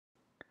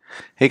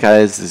Hey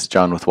guys, this is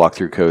John with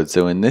WalkThroughCode.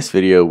 So in this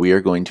video, we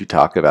are going to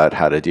talk about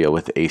how to deal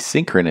with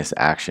asynchronous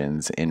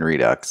actions in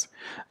Redux.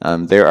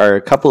 There are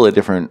a couple of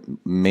different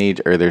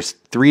there's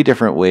three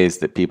different ways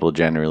that people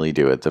generally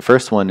do it. The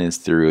first one is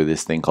through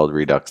this thing called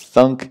Redux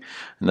Thunk.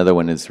 Another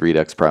one is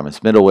Redux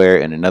Promise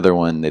Middleware, and another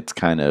one that's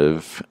kind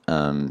of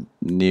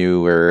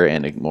newer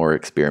and more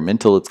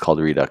experimental. It's called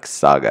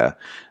redux-saga.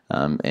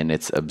 And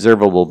it's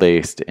observable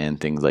based and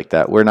things like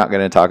that. We're not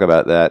going to talk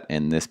about that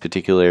in this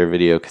particular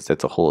video because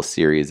that's a whole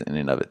series in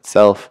and of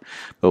itself.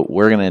 But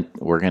we're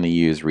gonna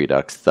use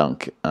Redux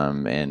Thunk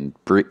and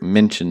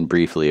mention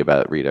briefly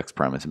about Redux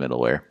Promise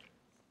Middleware.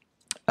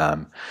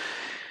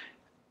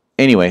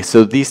 Anyway,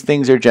 so these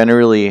things are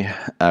generally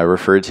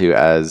referred to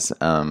as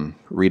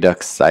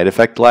Redux side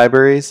effect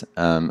libraries,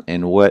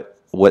 and what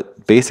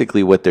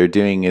basically what they're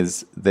doing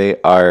is they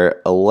are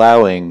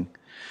allowing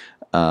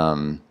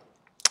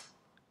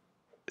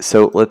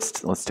so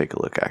let's take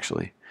a look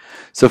actually.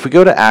 So if we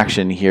go to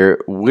action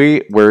here,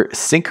 we're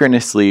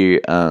synchronously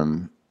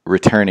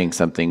returning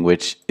something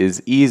which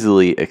is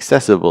easily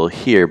accessible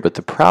here, but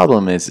the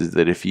problem is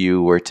that if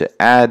you were to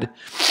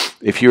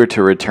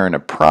return a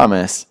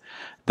promise,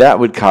 that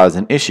would cause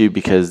an issue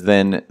because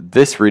then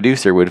this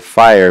reducer would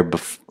fire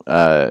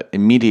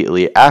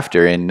immediately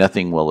after and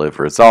nothing will have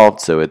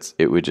resolved, so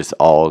it would just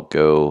all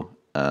go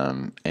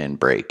and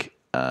break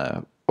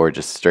or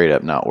just straight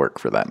up not work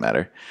for that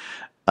matter.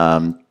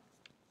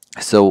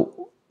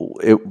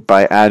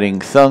 By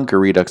adding Thunk or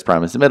Redux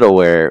Promise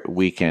Middleware,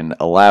 we can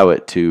allow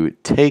it to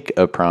take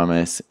a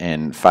promise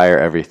and fire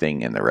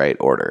everything in the right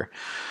order.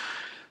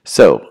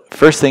 So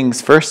first things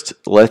first,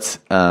 let's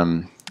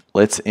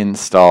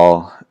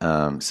install.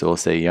 So we'll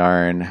say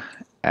yarn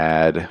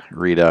add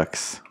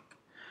Redux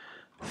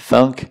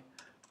Thunk.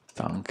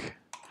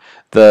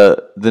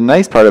 The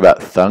nice part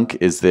about Thunk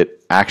is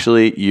that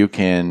actually you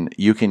can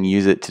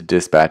use it to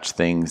dispatch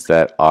things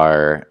that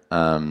are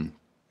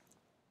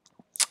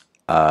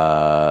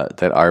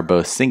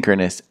both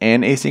synchronous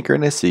and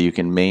asynchronous, so you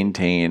can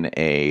maintain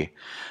a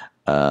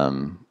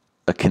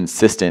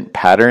consistent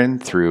pattern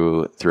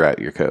throughout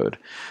your code.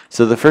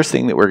 So the first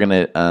thing that we're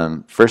gonna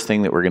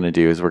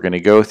do is we're gonna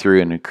go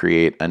through and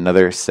create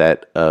another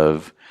set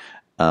of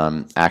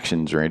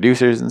actions and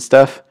reducers and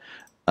stuff.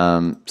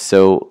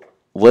 So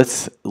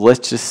let's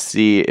just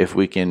see if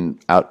we can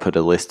output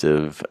a list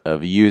of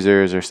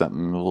users or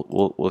something.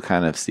 We'll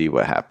kind of see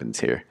what happens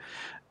here.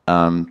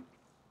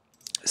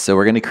 So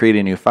we're going to create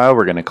a new file.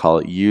 We're going to call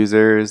it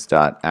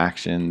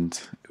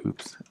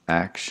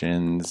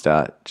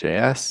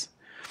actions.js,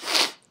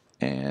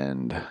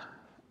 and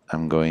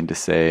I'm going to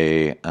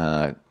say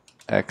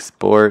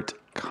export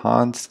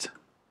const.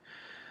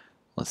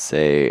 Let's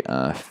say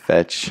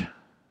fetch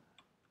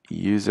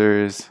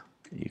users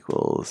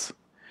equals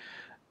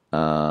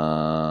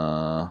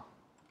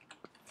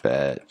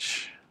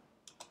fetch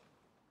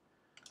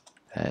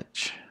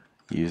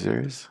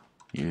users.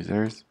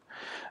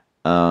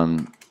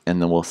 And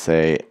then we'll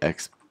say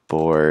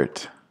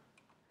export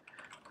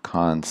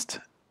const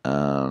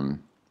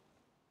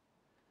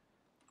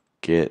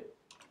get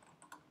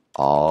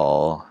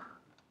all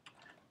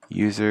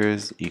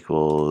users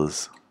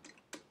equals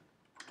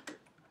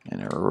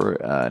an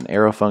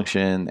arrow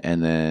function,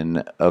 and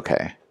then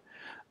okay.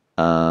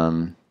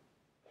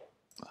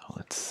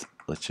 Let's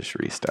just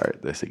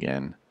restart this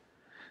again.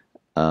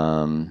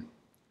 And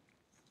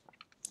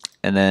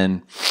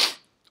then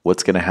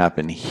what's going to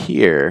happen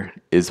here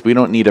is we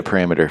don't need a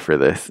parameter for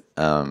this.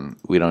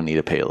 We don't need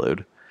a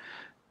payload.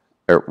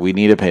 Or we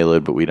need a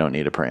payload, but we don't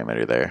need a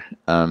parameter there.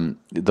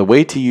 The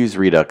way to use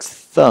Redux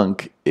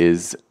Thunk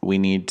is we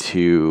need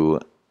to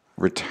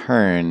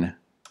return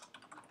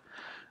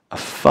a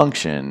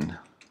function.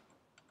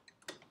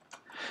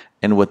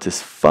 And what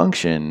this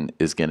function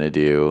is going to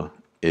do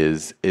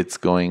is it's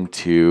going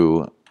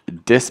to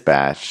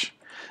dispatch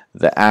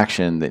the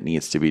action that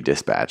needs to be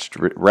dispatched.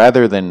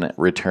 Rather than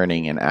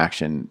returning an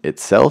action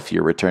itself,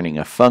 you're returning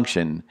a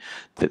function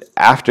that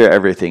after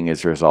everything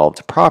is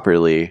resolved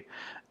properly,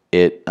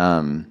 it'll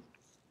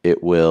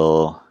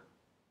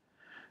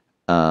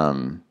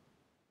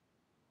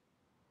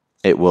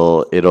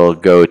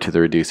go to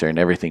the reducer and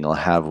everything will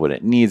have what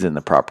it needs in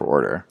the proper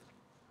order.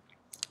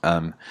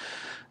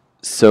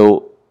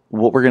 So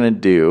what we're going to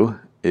do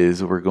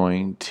is we're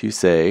going to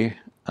say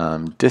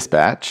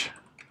dispatch.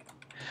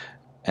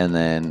 And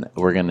then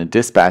we're going to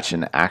dispatch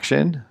an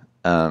action.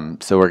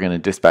 So we're going to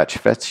dispatch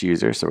fetch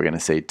user. So we're going to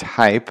say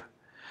type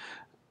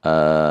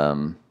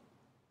type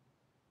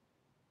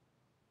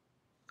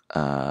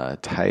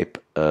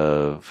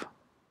of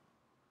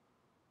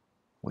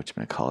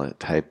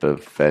type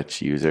of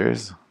fetch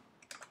users.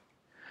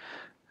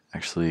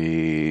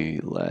 Actually,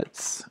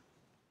 let's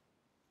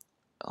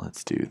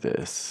do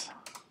this.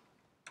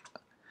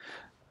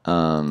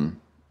 And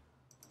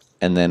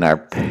then our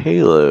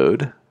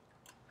payload.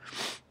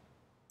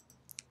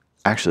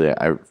 Actually,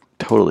 I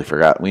totally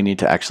forgot. We need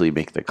to actually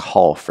make the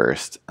call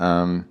first.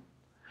 We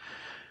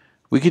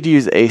could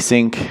use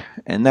async,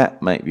 and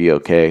that might be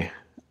okay.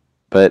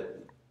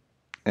 But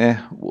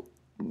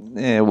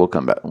we'll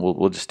come back.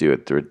 We'll just do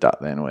it through a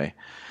 .then way.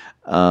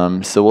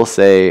 So we'll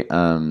say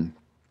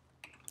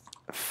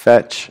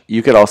fetch.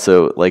 You could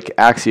also, like,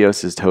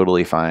 Axios is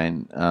totally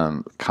fine.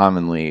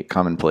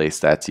 Commonplace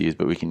that's used,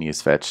 but we can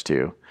use fetch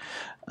too.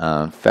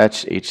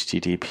 Fetch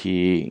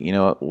HTTP. You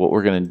know what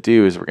we're going to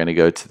do is we're going to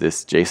go to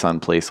this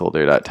JSON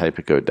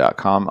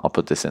placeholder.typecode.com. I'll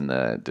put this in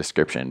the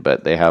description,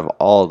 but they have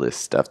all this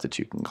stuff that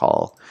you can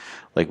call.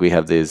 Like, we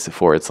have these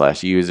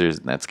 /users,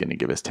 and that's going to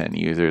give us 10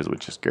 users,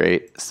 which is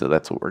great. So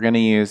that's what we're going to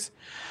use.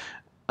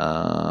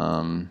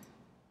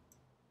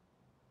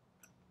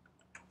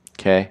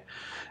 Okay.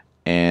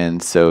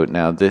 And so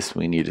now this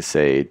we need to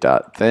say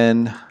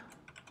 .then.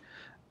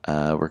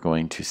 We're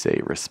going to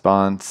say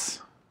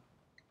response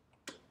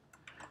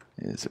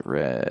is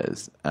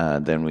res.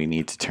 Then we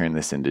need to turn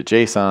this into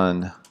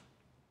JSON.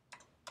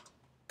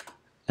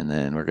 And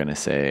then we're going to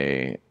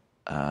say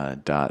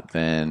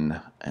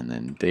 .then and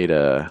then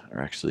data, or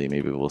actually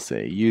maybe we'll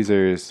say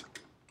users.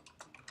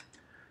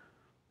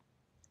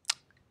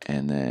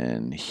 And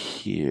then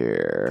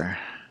here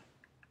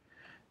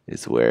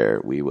is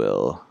where we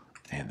will,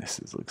 and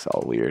looks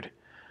all weird.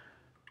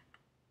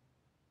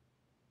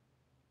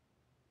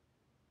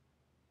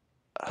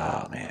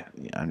 Oh man,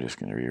 yeah, I'm just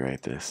going to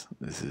rewrite this.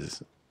 This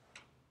is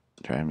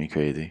driving me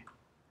crazy.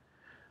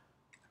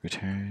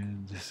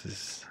 Return, this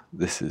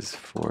is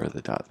for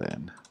the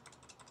 .then.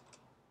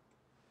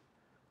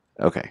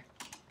 Okay.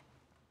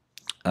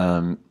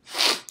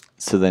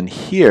 So then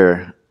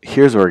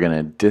here's where we're going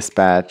to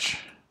dispatch,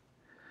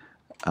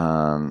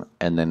 and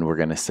then we're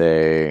going to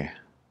say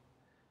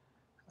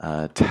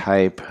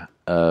type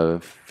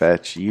of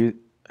fetch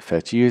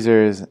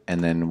users,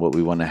 and then what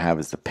we want to have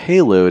as the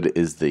payload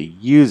is the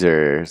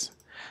users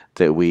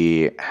that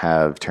we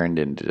have turned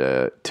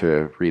into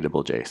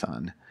readable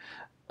JSON.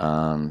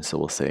 So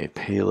we'll say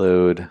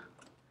payload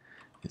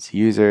is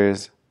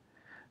users.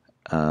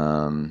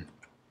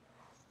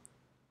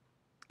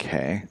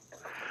 Okay.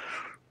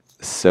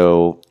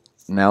 So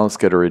now let's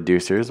go to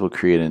reducers. We'll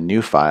create a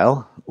new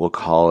file. We'll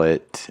call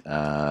it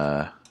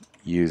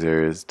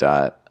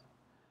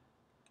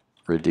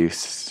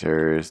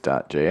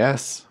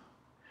users.reducers.js.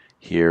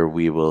 Here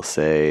we will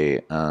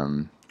say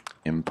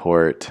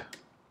import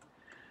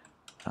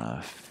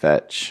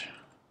fetch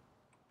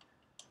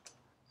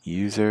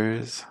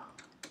users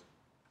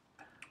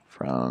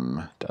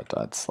from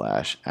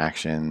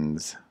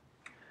 /actions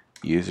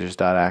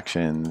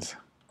users.actions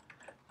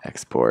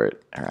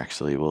export, or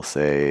actually we'll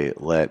say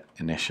let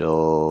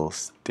initial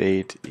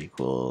state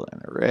equal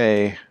an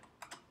array.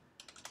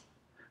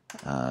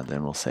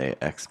 Then we'll say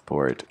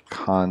export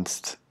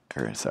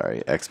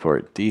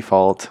export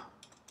default.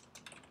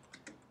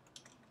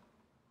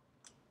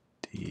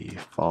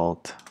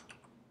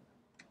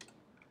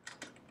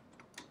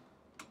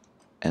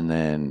 And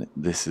then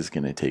this is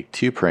going to take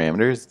two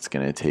parameters. It's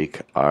going to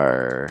take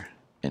our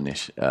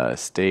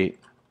state,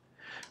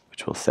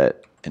 which we'll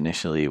set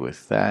initially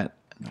with that.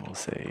 And then we'll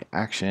say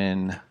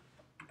action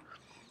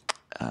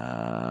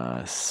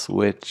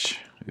switch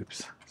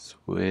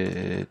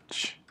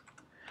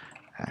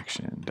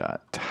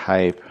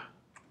action.type.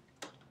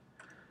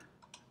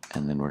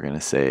 And then we're going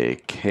to say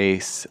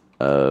case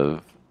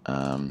of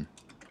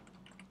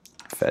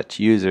fetch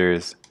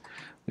users.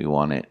 We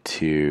want it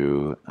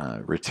to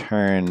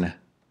return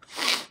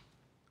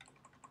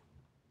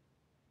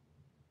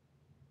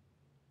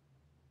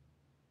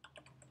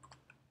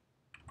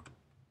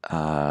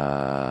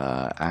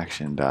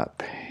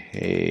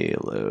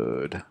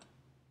action.payload.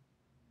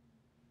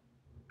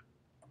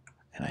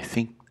 And I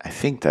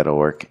think that'll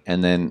work.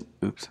 And then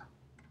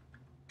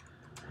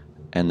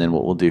and then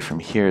what we'll do from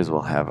here is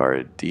we'll have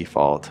our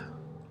default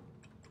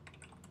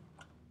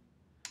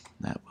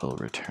that will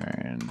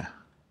return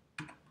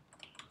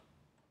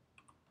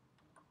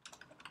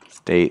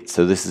state.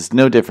 So this is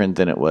no different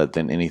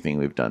than anything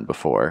we've done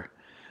before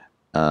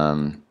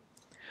from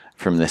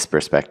this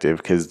perspective,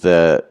 because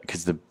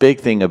the big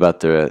thing about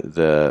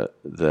the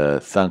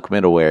Thunk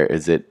middleware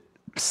is it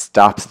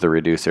stops the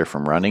reducer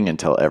from running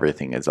until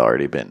everything has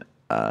already been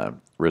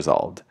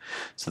resolved.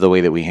 So the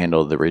way that we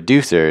handle the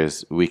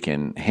reducers, we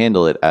can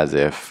handle it as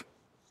if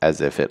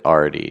it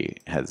already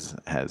has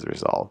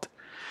resolved.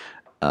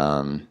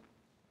 And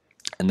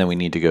then we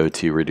need to go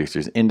to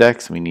reducers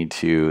index. We need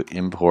to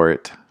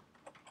import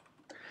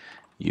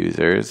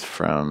users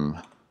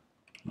from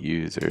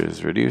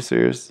users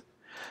reducers.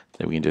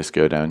 Then we can just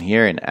go down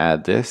here and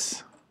add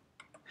this,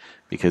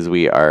 because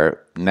we're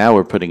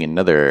putting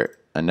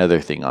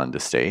another thing onto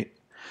state.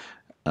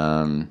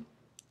 And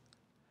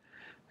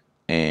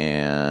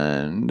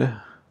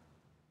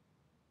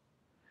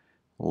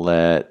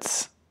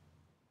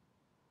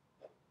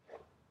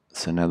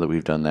so now that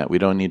we've done that, we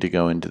don't need to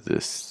go into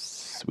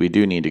this. We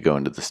do need to go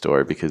into the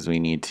store, because we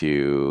need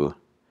to,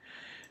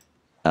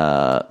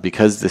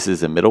 because this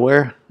is a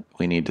middleware,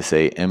 we need to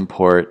say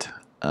import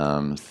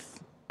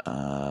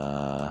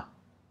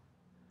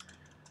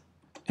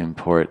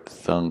import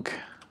Thunk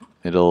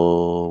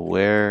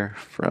middleware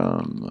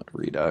from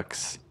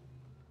Redux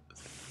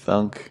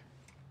Thunk,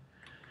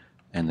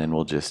 and then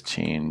we'll just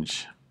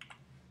change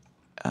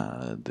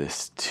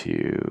this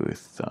to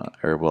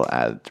or we'll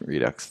add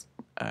Redux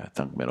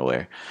Thunk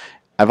middleware.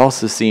 I've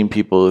also seen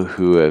people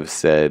who have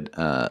said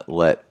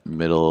let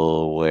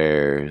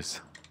middlewares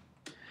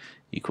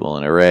equal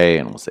an array,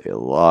 and we'll say a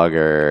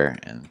logger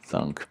and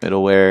thunk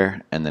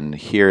middleware, and then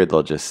here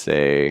they'll just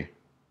say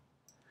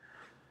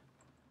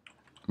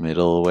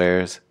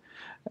middlewares.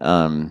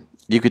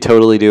 You could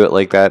totally do it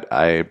like that.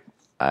 I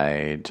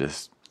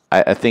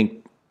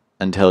think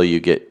until you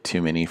get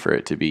too many for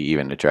it to be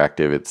even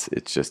attractive, it's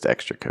just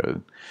extra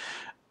code.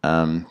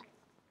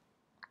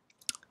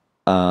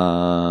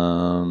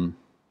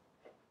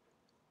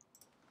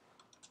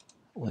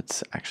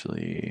 Let's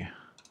actually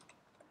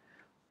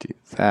do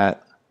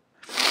that.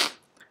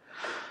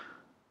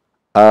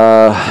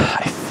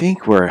 I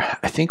think we're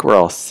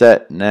all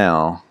set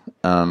now.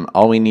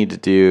 All we need to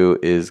do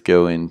is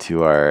go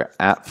into our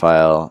app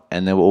file,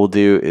 and then what we'll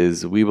do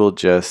is we will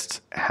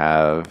just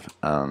have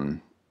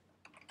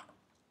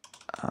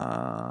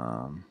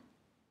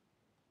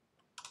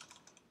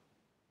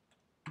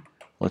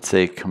let's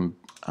say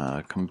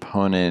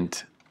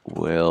component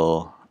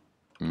will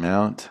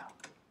mount.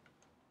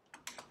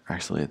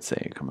 Actually, let's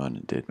say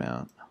component did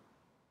mount.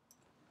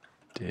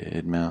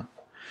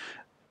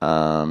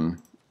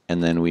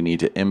 And then we need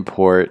to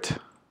import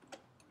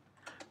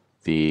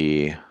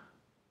the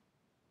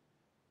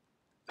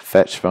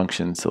fetch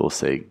function. So we'll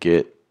say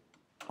get,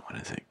 what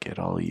is it? Get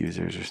all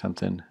users or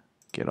something.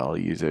 Get all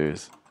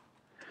users.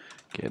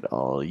 Get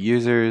all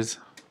users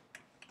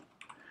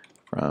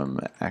from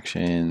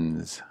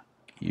actions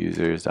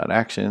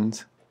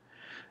users.actions.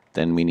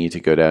 Then we need to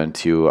go down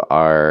to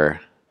our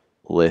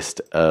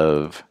list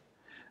of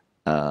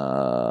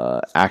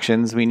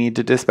actions we need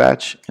to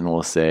dispatch, and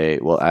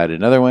we'll add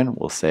another one.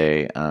 We'll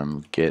say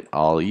get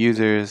all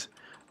users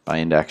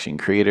bind action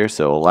creator,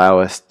 so allow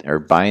us or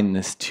bind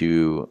this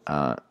to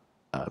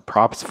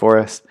props for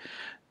us.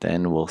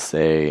 Then we'll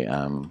say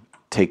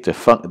take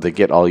the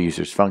get all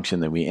users function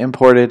that we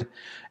imported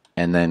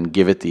and then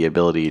give it the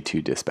ability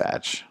to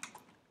dispatch.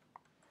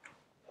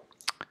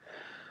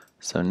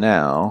 So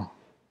now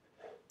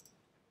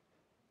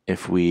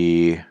if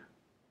we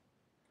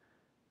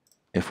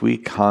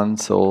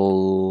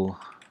console.log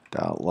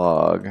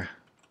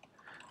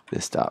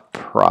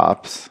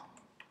this.props,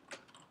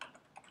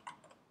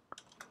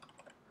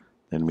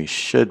 then we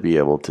should be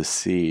able to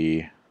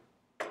see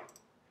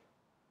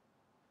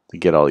the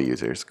get all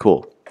users.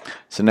 Cool.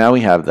 So now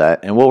we have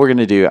that, and what we're going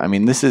to do, I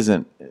mean, this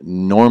isn't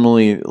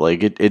normally,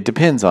 like, it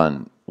depends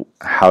on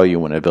how you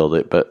want to build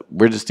it, but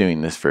we're just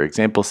doing this for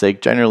example's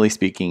sake. Generally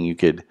speaking, you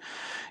could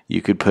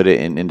put it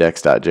in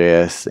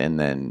index.js and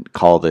then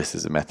call this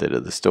as a method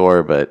of the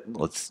store, but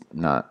let's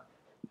not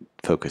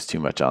focus too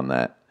much on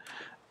that.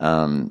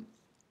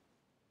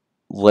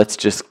 Let's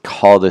just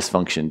call this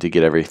function to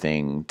get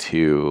everything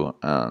to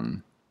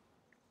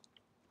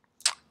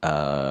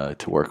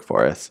work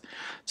for us.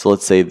 So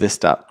let's say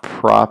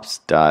this.props.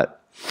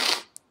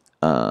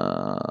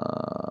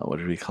 What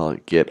did we call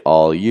it? Get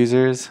all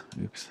users.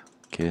 Oops.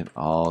 Get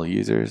all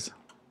users.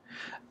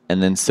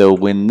 And then so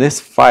when this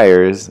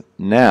fires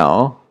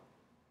now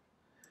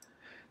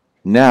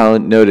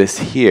notice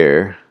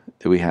here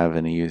that we have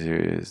an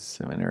users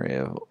of an array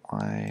of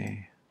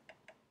y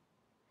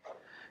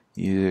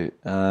user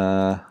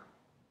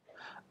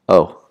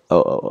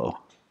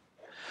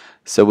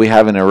so we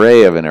have an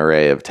array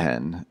of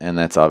 10, and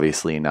that's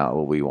obviously not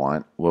what we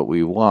want. What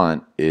we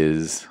want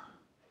is,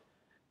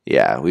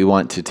 we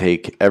want to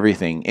take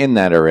everything in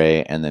that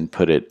array and then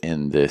put it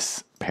in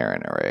this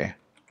parent array.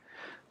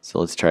 So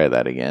let's try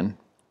that again.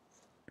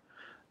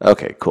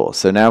 Okay, cool.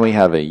 So now we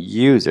have a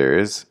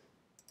users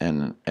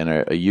and an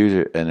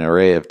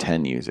array of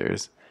 10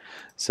 users.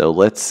 So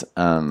let's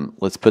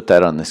put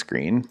that on the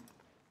screen.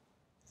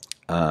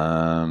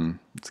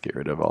 Let's get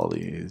rid of all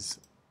these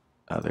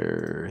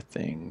other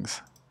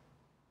things.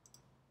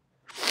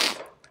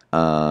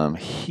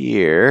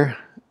 Here,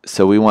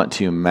 so we want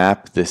to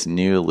map this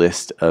new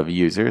list of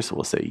users.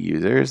 We'll say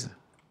users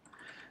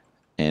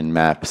and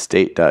map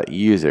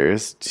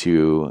state.users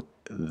to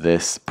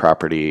this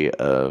property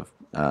of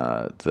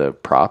the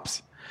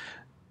props.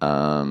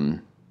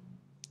 And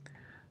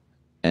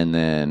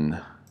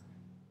then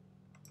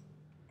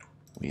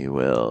we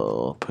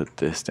will put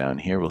this down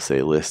here. We'll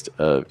say list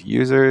of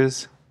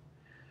users,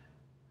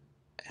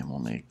 and we'll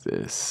make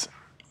this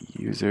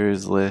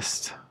users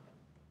list.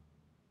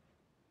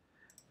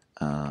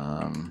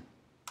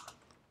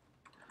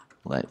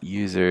 Let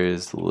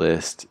users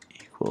list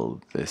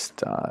equal this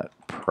dot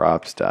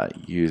props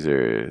dot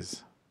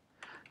users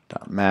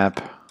dot map.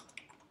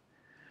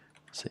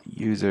 Say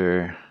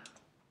user,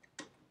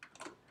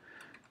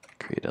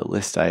 create a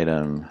list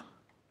item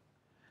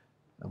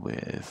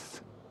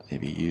with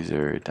maybe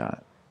user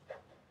dot,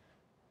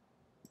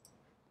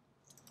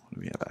 what do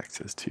we have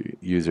access to?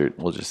 User,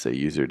 we'll just say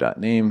user dot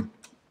name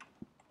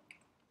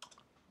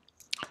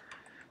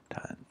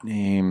dot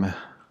name,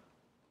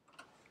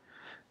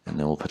 and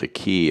then we'll put a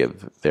key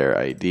of their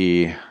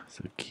ID.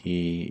 So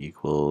key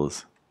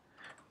equals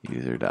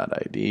user dot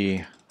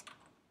ID.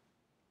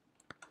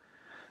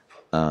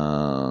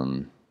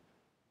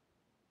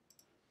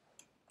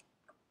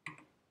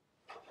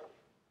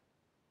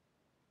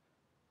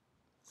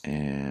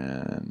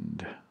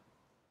 and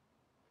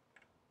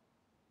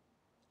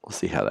we'll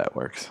see how that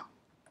works.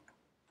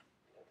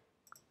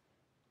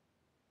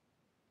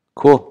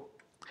 Cool.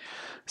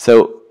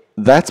 So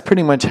that's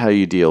pretty much how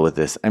you deal with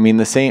this. I mean,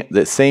 the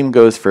same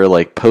goes for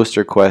like post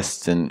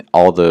requests and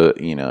all the,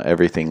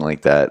 everything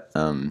like that.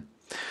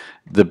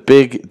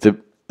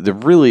 The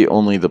really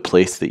only the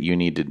place that you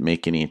need to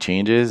make any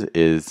changes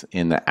is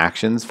in the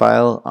actions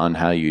file on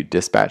how you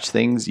dispatch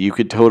things. You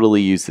could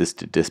totally use this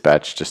to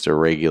dispatch just a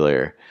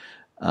regular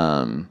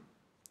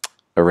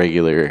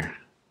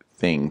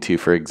thing too.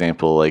 For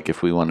example, like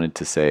if we wanted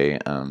to say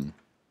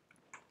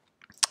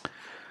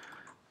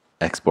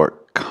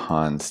export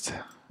const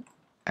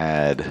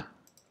add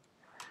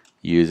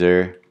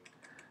user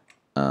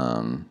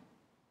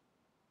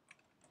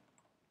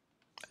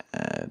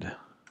add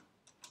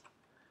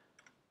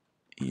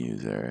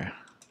user,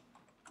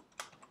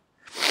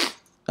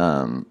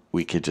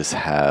 we could just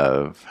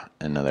have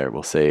another,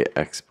 we'll say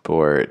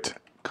export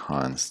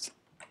const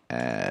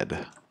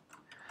add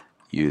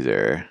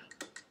user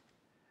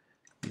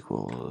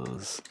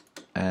equals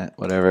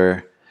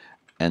whatever,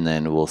 and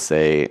then we'll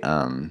say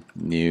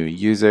new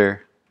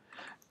user,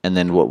 and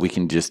then what we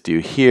can just do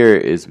here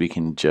is we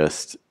can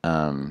just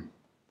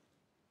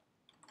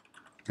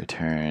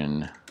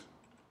return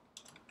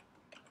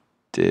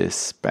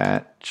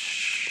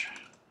dispatch,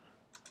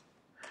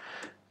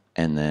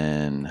 and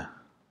then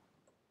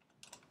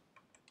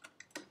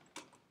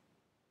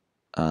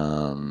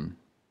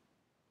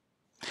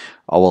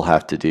all we'll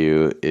have to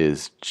do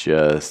is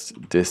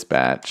just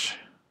dispatch,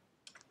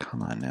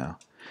 come on now,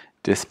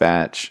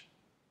 dispatch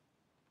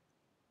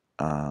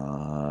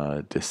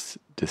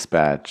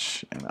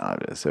dispatch and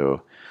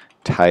so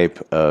type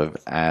of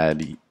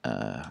add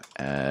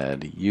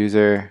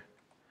user,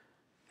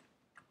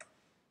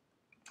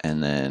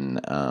 and then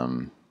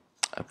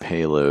a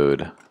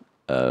payload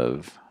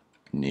of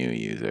new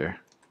user.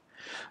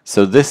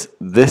 So this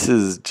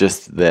is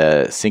just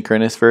the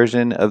synchronous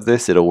version of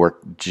this. It'll work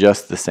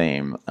just the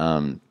same,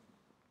 and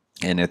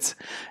it's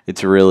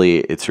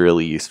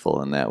really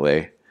useful in that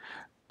way.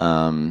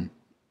 Did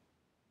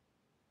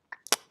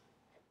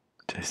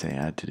I say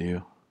add to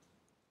do?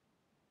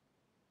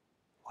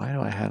 Why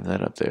do I have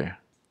that up there?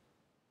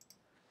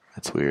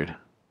 That's weird.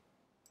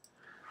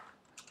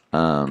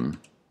 Anywho,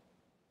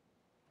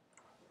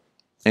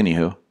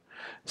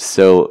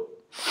 so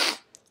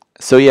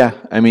yeah,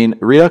 I mean,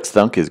 Redux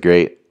Thunk is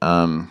great.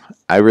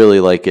 I really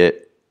like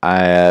it.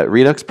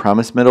 Redux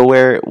Promise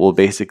Middleware will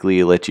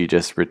basically let you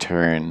just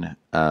return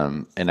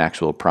an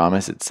actual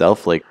promise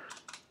itself. Like,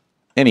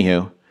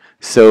 anywho,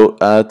 so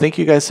thank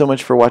you guys so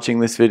much for watching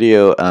this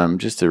video.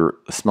 Just a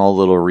small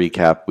little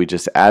recap. We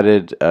just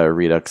added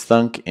Redux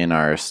Thunk in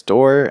our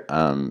store.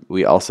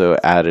 We also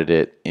added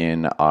it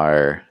in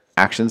our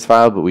actions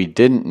file, but we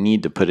didn't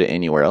need to put it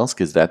anywhere else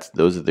because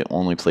those are the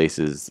only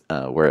places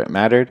where it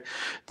mattered.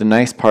 The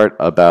nice part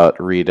about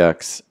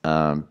Redux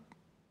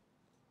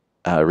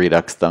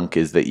Thunk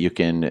is that you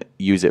can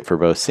use it for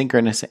both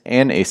synchronous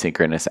and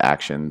asynchronous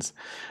actions,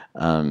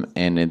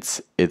 and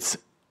it's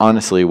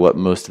honestly what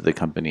most of the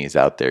companies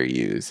out there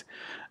use.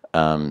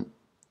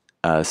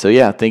 So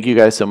yeah, thank you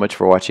guys so much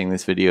for watching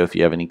this video. If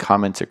you have any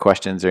comments or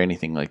questions or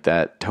anything like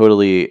that,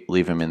 totally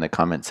leave them in the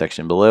comment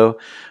section below.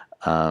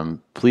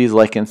 Please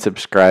like and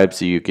subscribe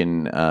so you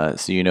can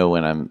so you know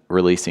when I'm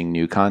releasing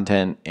new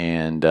content,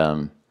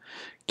 and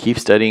keep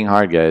studying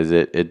hard, guys.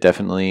 It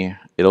definitely,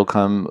 it'll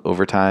come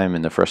over time,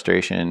 and the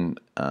frustration,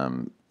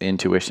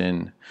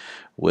 intuition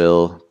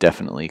will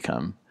definitely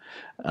come.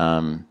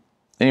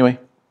 Anyway,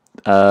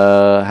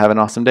 have an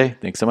awesome day.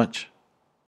 Thanks so much.